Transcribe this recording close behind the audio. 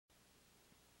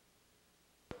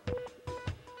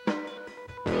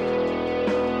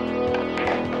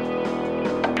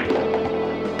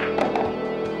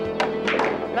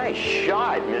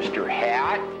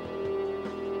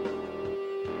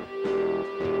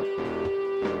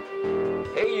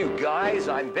you guys,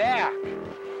 I'm back.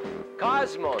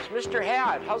 Cosmos, Mr.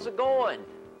 Hat, how's it going?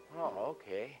 Oh,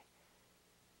 okay.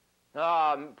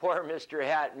 Poor Mr.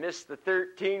 Hat missed the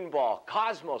 13 ball.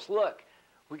 Cosmos, look,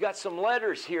 we got some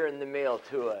letters here in the mail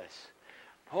to us.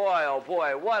 Boy, oh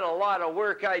boy, what a lot of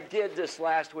work I did this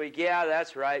last week. Yeah,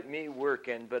 that's right, me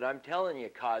working. But I'm telling you,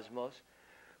 Cosmos,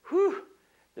 whew,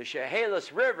 the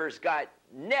Chehalis River's got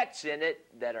nets in it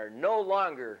that are no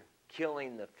longer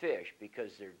killing the fish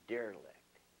because they're derelict.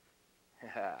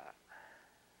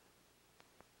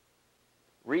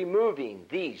 Removing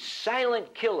these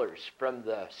silent killers from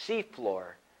the seafloor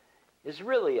is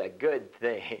really a good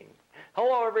thing.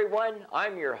 Hello, everyone.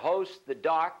 I'm your host, the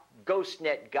Doc,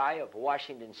 GhostNet guy of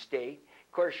Washington State.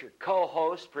 Of course, your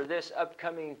co-host for this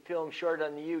upcoming film short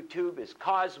on the YouTube is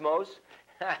Cosmos.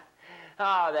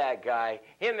 Oh, that guy.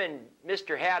 Him and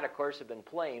Mr. Hat, of course, have been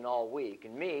playing all week.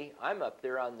 And me, I'm up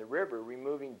there on the river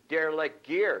removing derelict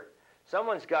gear.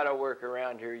 Someone's got to work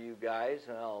around here, you guys.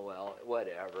 Oh, well,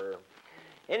 whatever.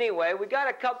 Anyway, we got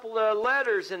a couple of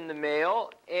letters in the mail,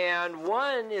 and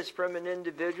one is from an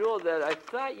individual that I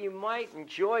thought you might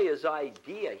enjoy his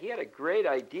idea. He had a great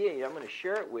idea. I'm going to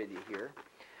share it with you here.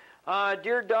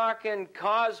 Dear Doc and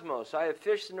Cosmos, I have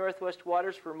fished the Northwest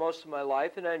waters for most of my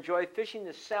life, and I enjoy fishing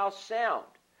the South Sound.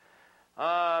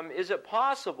 Is it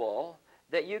possible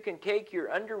that you can take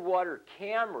your underwater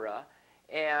camera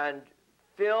and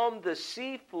film the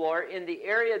seafloor in the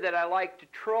area that I like to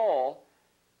troll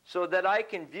so that I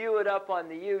can view it up on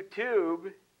the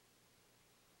YouTube?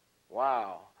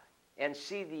 Wow. And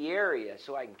see the area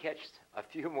so I can catch a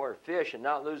few more fish and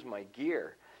not lose my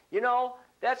gear. You know,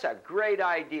 that's a great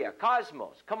idea.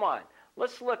 Cosmos, come on.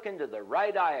 Let's look into the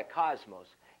right eye of Cosmos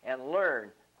and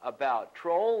learn about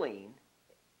trolling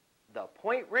the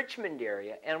Point Richmond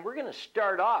area. And we're going to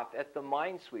start off at the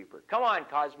Minesweeper. Come on,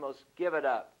 Cosmos, give it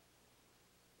up.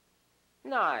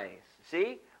 Nice.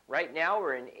 See? Right now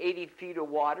we're in 80 feet of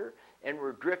water, and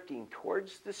we're drifting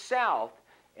towards the south,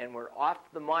 and we're off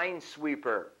the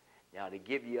Minesweeper. Now, to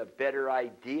give you a better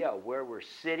idea of where we're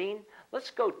sitting, let's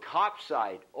go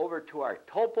topside over to our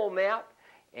topo map,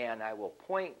 and I will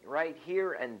point right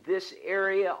here in this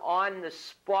area on the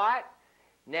spot.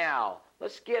 Now,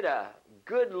 let's get a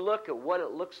good look at what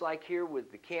it looks like here with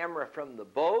the camera from the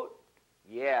boat.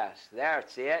 Yes,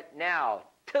 that's it. Now,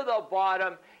 to the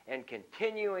bottom and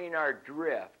continuing our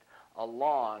drift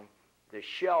along the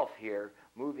shelf here,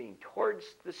 moving towards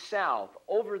the south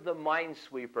over the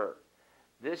Minesweeper.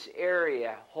 This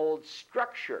area holds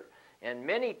structure, and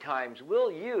many times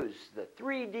we'll use the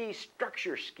 3D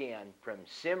structure scan from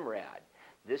Simrad.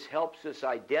 This helps us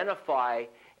identify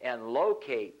and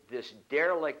locate this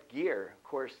derelict gear, of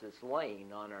course, that's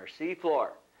laying on our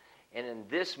seafloor. And in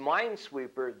this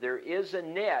Minesweeper, there is a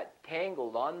net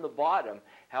tangled on the bottom.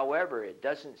 However, it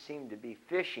doesn't seem to be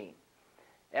fishing.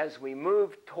 As we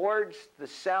move towards the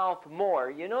south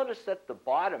more, you notice that the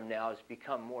bottom now has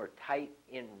become more tight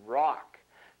in rock.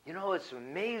 You know, it's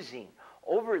amazing.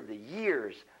 Over the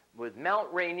years, with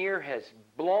Mount Rainier has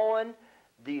blown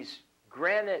these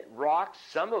granite rocks,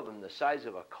 some of them the size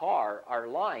of a car, are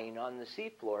lying on the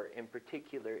seafloor in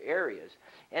particular areas.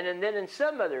 And then in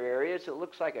some other areas, it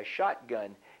looks like a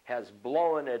shotgun has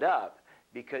blown it up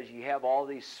because you have all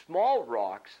these small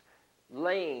rocks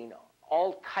laying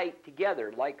all tight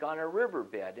together like on a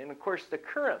riverbed. And of course, the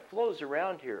current flows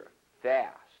around here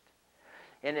fast.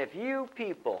 And if you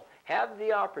people have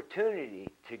the opportunity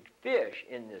to fish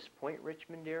in this Point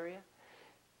Richmond area,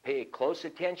 pay close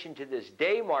attention to this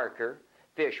day marker,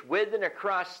 fish with and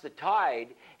across the tide,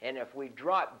 and if we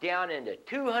drop down into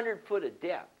 200 foot of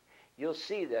depth, you'll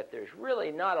see that there's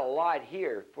really not a lot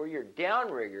here for your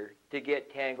downrigger to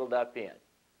get tangled up in.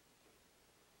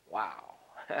 Wow.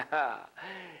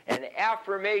 And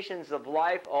affirmations of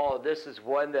life, oh, this is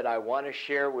one that I want to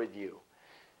share with you.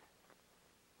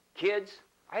 Kids,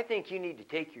 I think you need to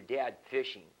take your dad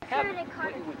fishing. Have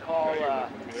what we call a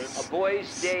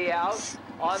boys' day out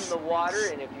on the water,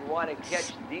 and if you want to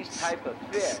catch these type of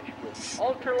fish with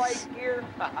ultralight gear,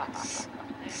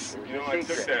 you know, I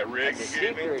took that rig you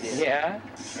gave me. Yeah?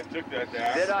 I took that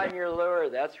down. Sit on your lure,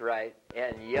 that's right,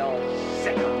 and yell,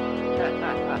 sick 'em.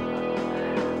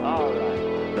 All right,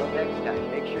 until next time,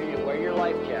 make sure you wear your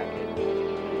life jacket.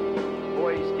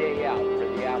 Boys' day out.